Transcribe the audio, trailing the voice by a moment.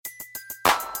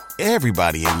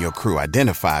Everybody in your crew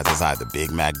identifies as either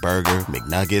Big Mac Burger,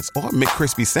 McNuggets, or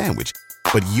McCrispy Sandwich.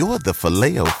 But you're the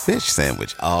Filet-O-Fish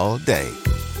Sandwich all day.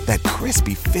 That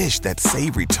crispy fish, that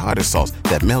savory tartar sauce,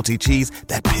 that melty cheese,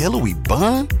 that pillowy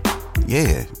bun.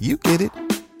 Yeah, you get it.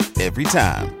 Every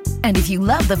time. And if you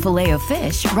love the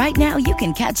Filet-O-Fish, right now you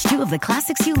can catch two of the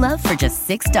classics you love for just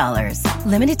 $6.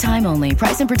 Limited time only.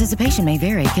 Price and participation may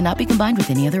vary. Cannot be combined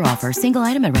with any other offer. Single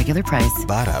item at regular price.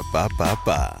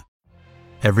 Ba-da-ba-ba-ba.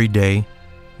 Every day,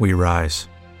 we rise,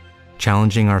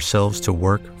 challenging ourselves to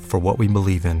work for what we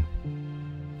believe in.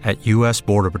 At U.S.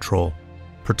 Border Patrol,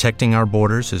 protecting our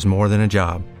borders is more than a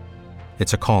job.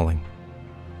 It's a calling.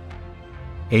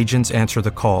 Agents answer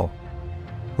the call,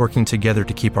 working together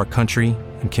to keep our country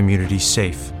and communities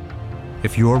safe.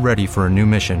 If you're ready for a new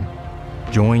mission,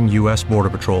 join U.S.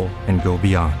 Border Patrol and go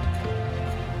beyond.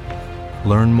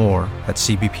 Learn more at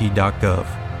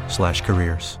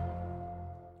cbp.gov/careers.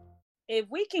 If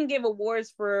we can give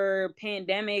awards for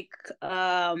pandemic,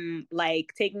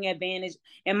 like taking advantage,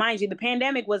 and mind you, the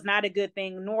pandemic was not a good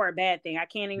thing nor a bad thing. I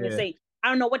can't even say, I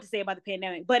don't know what to say about the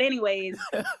pandemic. But anyways,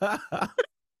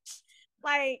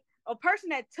 like a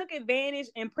person that took advantage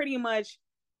and pretty much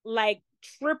like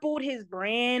tripled his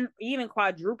brand, even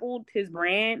quadrupled his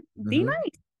brand, D-Nice.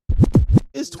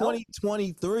 It's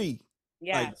 2023.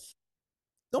 Yes.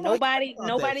 Like,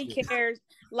 nobody cares.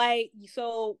 Like,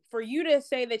 so for you to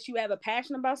say that you have a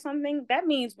passion about something, that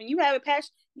means when you have a passion,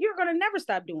 you're going to never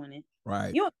stop doing it.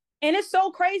 Right. And it's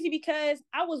so crazy because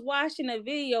I was watching a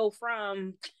video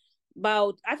from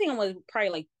about, I think it was probably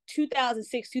like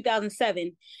 2006,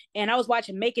 2007. And I was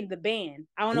watching Making the Band.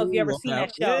 I don't know if you ever seen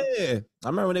that show. Yeah. I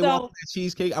remember when they walked that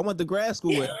cheesecake. I went to grad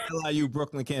school at LIU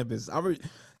Brooklyn campus.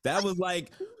 That was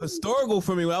like historical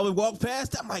for me. When I would walk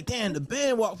past, I'm like, damn, the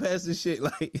band walked past this shit.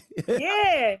 Like,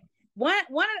 yeah. One of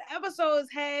the episodes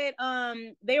had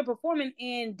they were performing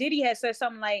and Diddy had said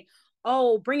something like,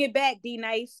 "Oh, bring it back,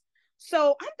 D-Nice."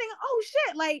 So I'm thinking, oh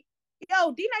shit, like,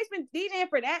 yo, D-Nice been DJing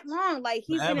for that long. Like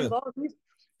he's been involved.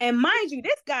 And mind you,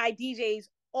 this guy DJs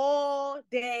all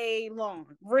day long.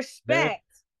 Respect.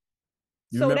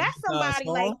 So that's somebody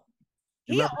like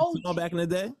he old back in the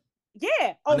day.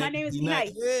 Yeah. Oh, my name is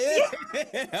D-Nice. Yeah.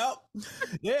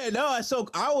 Yeah. No. So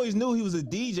I always knew he was a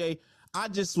DJ. I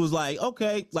just was like,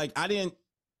 okay, like I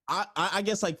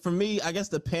guess like for me, I guess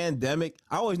the pandemic,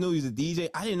 I always knew he was a DJ.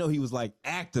 I didn't know he was like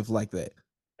active like that.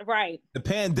 Right. The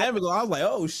pandemic, I was like,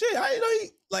 oh shit, I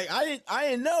didn't know I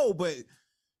didn't know, but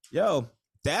yo,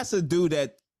 that's a dude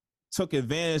that took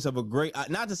advantage of a great,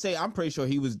 not to say, I'm pretty sure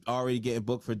he was already getting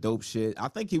booked for dope shit. I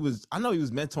know he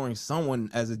was mentoring someone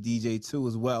as a DJ too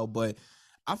as well, but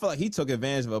I feel like he took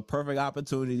advantage of a perfect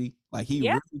opportunity. Like he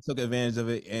really took advantage of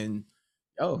it, and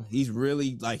he's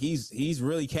really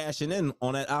cashing in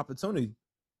on that opportunity.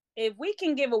 If we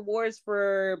can give awards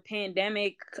for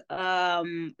pandemic,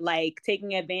 like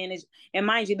taking advantage, and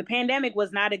mind you, the pandemic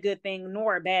was not a good thing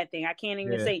nor a bad thing. I can't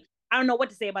even say, I don't know what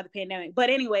to say about the pandemic. But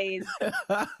anyways,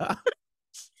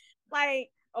 like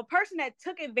a person that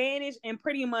took advantage and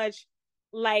pretty much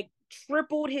like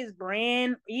tripled his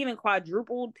brand, even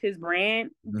quadrupled his brand,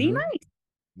 D-Nice.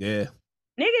 Yeah.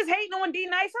 Niggas hating on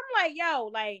D-Nice. I'm like, yo,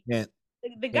 like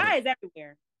the guy is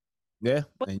everywhere. Yeah.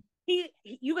 But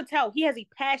you could tell he has a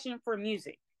passion for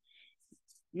music.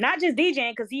 Not just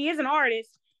DJing, because he is an artist.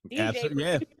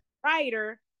 DJ,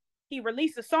 writer. He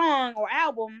released a song or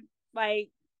album,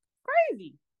 like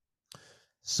crazy.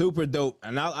 Super dope.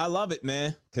 And I love it,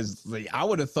 man. Because like, I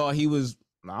would have thought he was,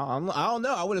 I don't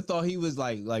know. I would have thought he was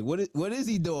like what is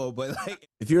he doing? But like,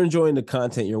 if you're enjoying the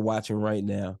content you're watching right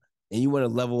now and you want to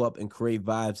level up and create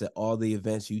vibes at all the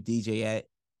events you DJ at,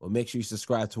 well, make sure you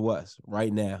subscribe to us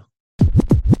right now.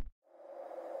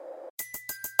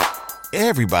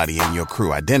 Everybody in your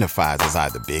crew identifies as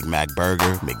either Big Mac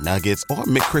Burger, McNuggets, or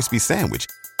McCrispy Sandwich.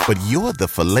 But you're the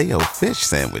Filet-O-Fish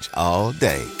Sandwich all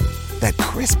day. That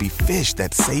crispy fish,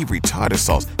 that savory tartar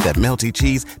sauce, that melty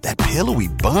cheese, that pillowy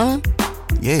bun.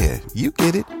 Yeah, you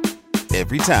get it.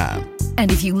 Every time.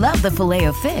 And if you love the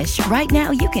Filet-O-Fish, right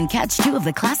now you can catch two of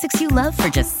the classics you love for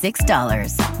just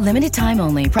 $6. Limited time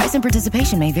only. Price and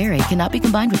participation may vary. Cannot be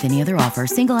combined with any other offer.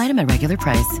 Single item at regular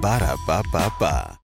price. Ba-da-ba-ba-ba.